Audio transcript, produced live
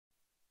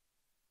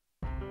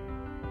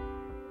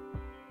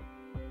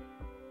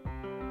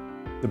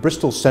The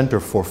Bristol Centre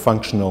for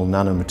Functional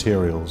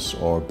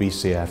Nanomaterials, or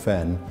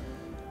BCFN,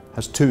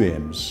 has two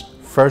aims.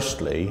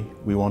 Firstly,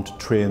 we want to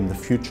train the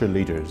future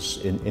leaders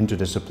in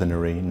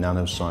interdisciplinary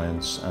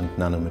nanoscience and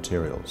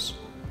nanomaterials.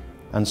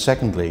 And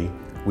secondly,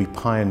 we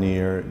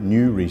pioneer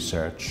new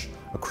research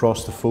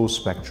across the full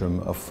spectrum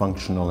of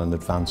functional and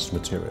advanced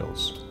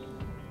materials.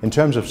 In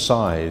terms of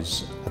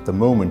size, at the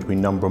moment we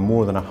number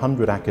more than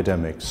 100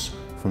 academics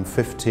from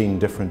 15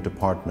 different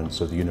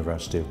departments of the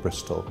University of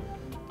Bristol,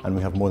 and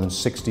we have more than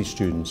 60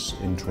 students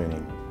in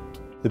training.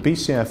 The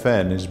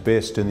BCFN is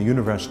based in the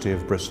University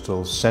of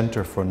Bristol's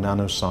Centre for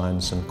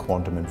Nanoscience and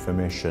Quantum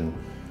Information,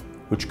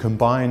 which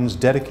combines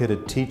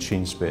dedicated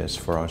teaching space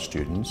for our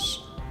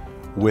students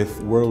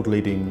with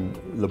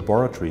world-leading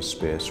laboratory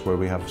space where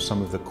we have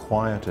some of the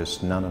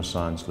quietest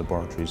nanoscience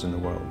laboratories in the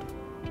world.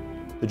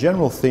 The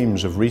general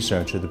themes of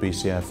research at the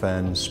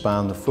BCFN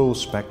span the full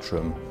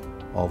spectrum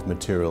of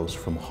materials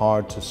from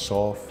hard to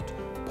soft,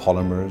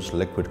 polymers,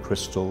 liquid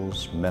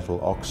crystals, metal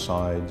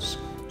oxides,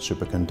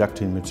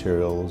 superconducting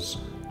materials,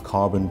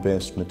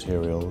 carbon-based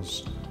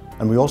materials,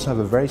 and we also have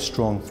a very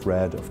strong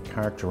thread of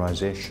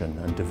characterization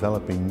and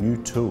developing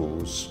new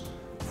tools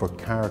for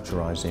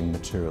characterizing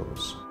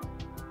materials.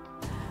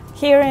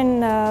 Here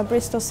in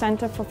Bristol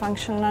Centre for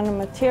Functional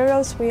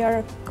Nanomaterials, we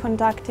are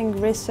conducting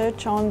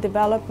research on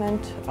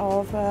development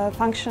of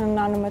functional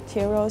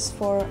nanomaterials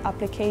for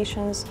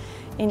applications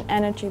in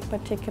energy,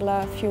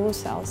 particular fuel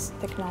cells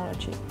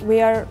technology.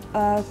 We are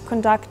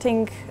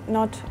conducting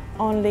not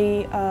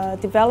only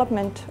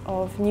development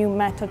of new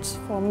methods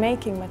for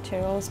making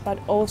materials, but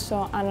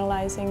also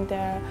analyzing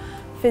their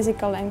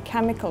physical and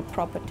chemical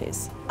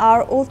properties.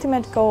 Our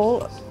ultimate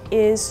goal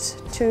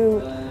is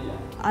to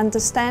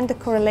understand the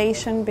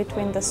correlation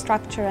between the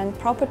structure and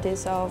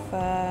properties of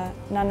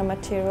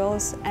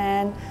nanomaterials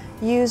and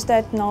use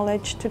that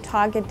knowledge to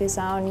target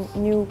design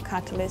new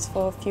catalysts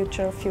for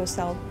future fuel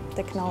cell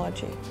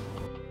technology.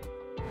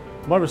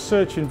 My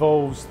research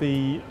involves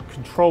the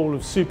control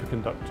of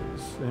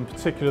superconductors, in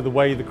particular the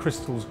way the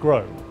crystals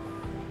grow.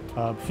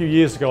 A few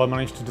years ago I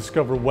managed to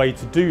discover a way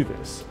to do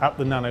this at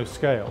the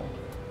nanoscale,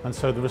 and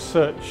so the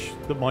research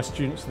that my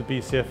students at the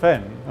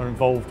BCFN are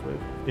involved with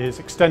is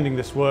extending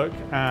this work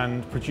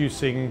and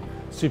producing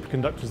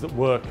superconductors that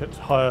work at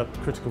higher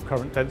critical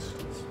current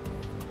densities.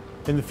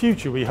 In the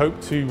future we hope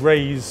to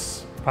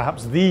raise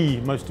perhaps the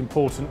most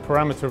important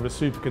parameter of a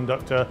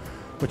superconductor,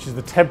 which is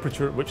the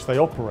temperature at which they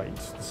operate,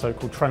 the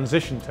so-called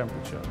transition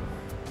temperature.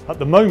 At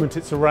the moment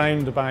it's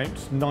around about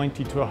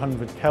 90 to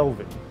 100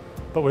 Kelvin,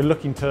 but we're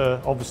looking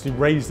to obviously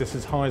raise this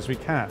as high as we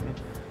can,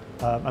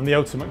 and the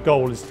ultimate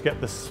goal is to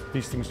get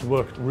these things to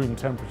work at room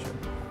temperature.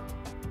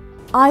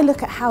 I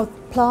look at how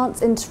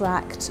plants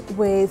interact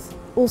with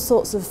all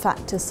sorts of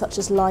factors such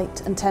as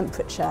light and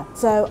temperature.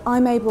 So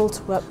I'm able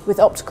to work with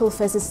optical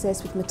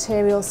physicists, with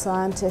material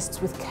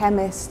scientists, with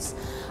chemists.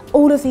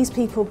 All of these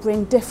people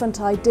bring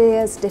different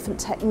ideas, different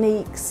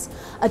techniques,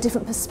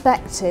 different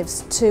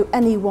perspectives to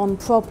any one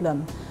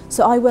problem.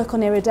 So I work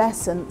on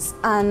iridescence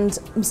and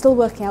I'm still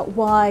working out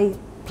why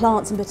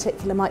plants in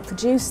particular might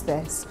produce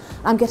this.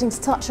 I'm getting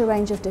such a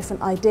range of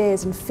different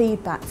ideas and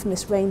feedback from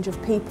this range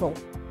of people.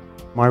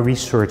 My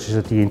research is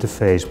at the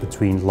interface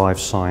between life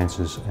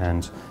sciences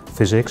and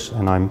physics,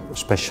 and I'm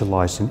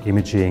specialized in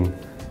imaging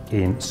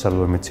in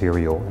cellular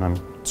material, and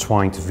I'm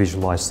trying to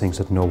visualize things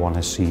that no one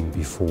has seen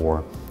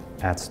before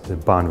at the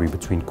boundary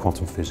between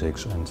quantum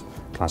physics and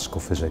classical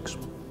physics.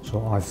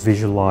 So I've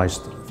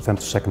visualized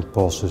femtosecond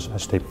pulses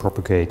as they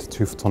propagate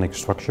through photonic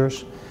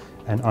structures,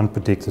 and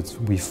unpredicted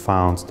we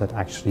found that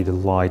actually the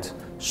light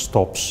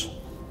stops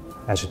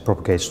as it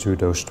propagates through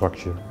those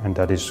structures, and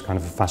that is kind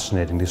of a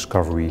fascinating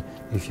discovery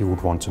if you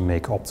would want to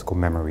make optical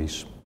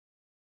memories.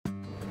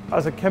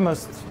 As a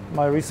chemist,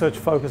 my research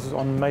focuses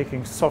on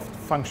making soft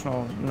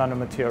functional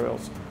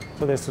nanomaterials.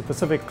 So there's a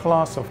specific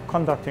class of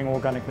conducting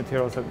organic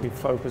materials that we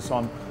focus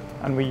on,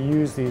 and we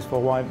use these for a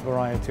wide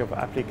variety of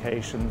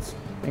applications,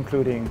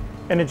 including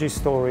energy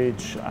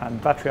storage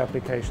and battery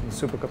applications,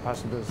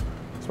 supercapacitors,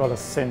 as well as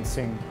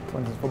sensing, for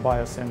instance for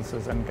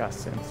biosensors and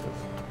gas sensors.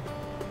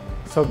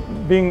 So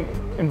being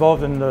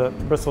involved in the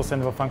Bristol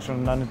Centre for Functional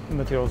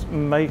Nanomaterials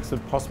makes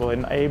it possible,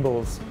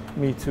 enables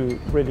me to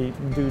really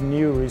do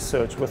new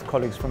research with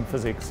colleagues from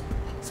physics.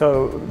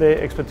 So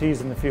their expertise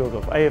in the field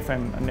of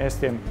AFM and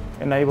STM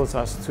enables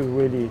us to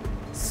really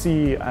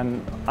see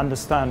and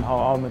understand how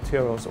our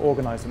materials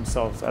organise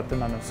themselves at the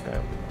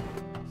nanoscale.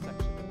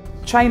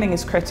 Training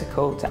is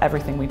critical to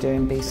everything we do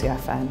in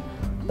BCFN.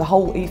 The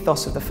whole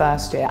ethos of the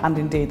first year, and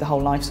indeed the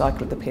whole life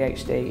cycle of the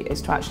PhD,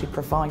 is to actually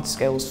provide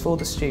skills for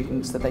the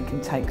students that they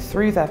can take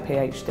through their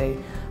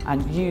PhD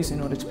and use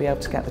in order to be able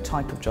to get the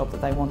type of job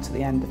that they want at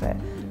the end of it.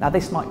 Now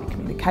this might be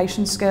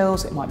communication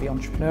skills, it might be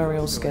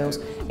entrepreneurial skills,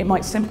 it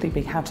might simply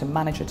be how to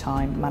manage a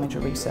time, manage a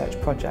research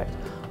project.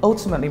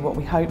 Ultimately what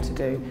we hope to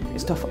do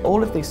is to offer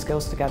all of these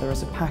skills together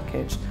as a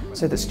package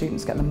so that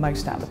students get the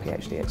most out of the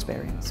PhD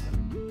experience.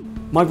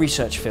 My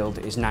research field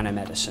is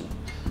nanomedicine.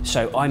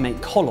 So I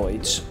make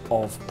colloids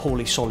of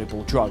poorly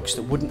soluble drugs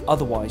that wouldn't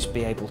otherwise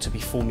be able to be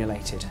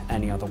formulated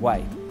any other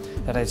way.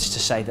 That is to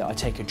say that I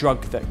take a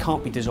drug that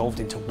can't be dissolved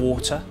into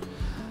water,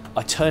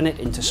 I turn it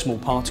into small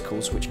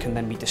particles which can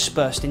then be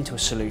dispersed into a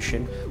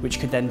solution which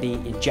could then be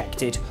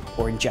injected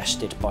or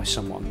ingested by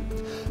someone.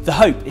 The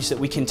hope is that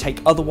we can take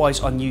otherwise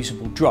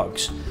unusable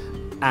drugs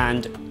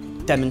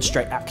and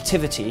demonstrate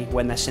activity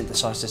when they're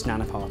synthesized as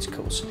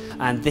nanoparticles,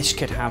 and this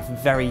could have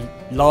very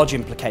large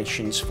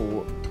implications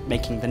for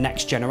making the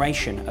next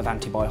generation of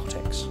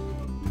antibiotics.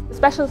 The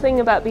special thing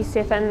about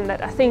BCFN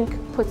that I think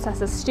puts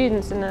us as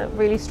students in a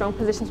really strong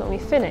position when we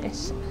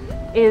finish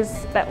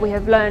is that we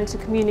have learned to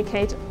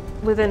communicate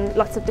within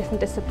lots of different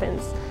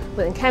disciplines.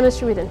 Within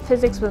chemistry, within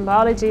physics, within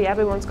biology,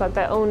 everyone's got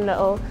their own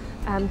little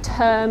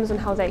terms and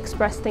how they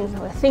express things and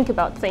how they think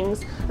about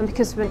things, and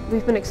because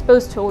we've been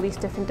exposed to all these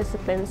different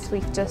disciplines,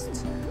 we've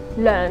just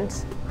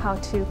learned how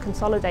to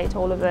consolidate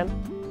all of them.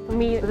 For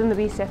me, within the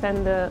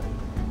BCFN, the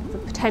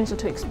potential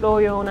to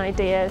explore your own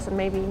ideas and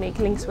maybe make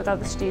links with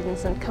other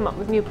students and come up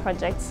with new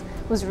projects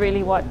was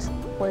really what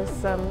was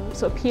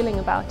so appealing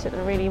about it,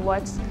 and really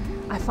what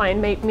I find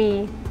made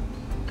me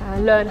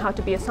learn how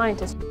to be a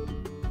scientist.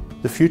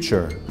 The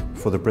future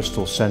for the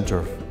Bristol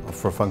Centre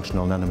for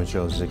Functional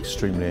Nanomaterials is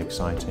extremely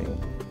exciting.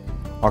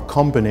 Our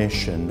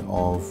combination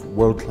of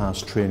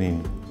world-class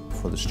training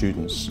for the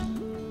students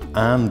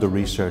and the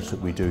research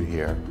that we do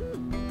here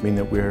mean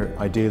that we're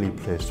ideally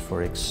placed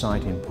for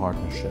exciting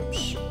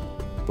partnerships,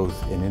 both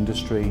in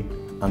industry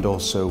and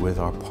also with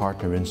our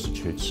partner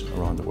institutes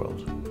around the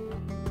world.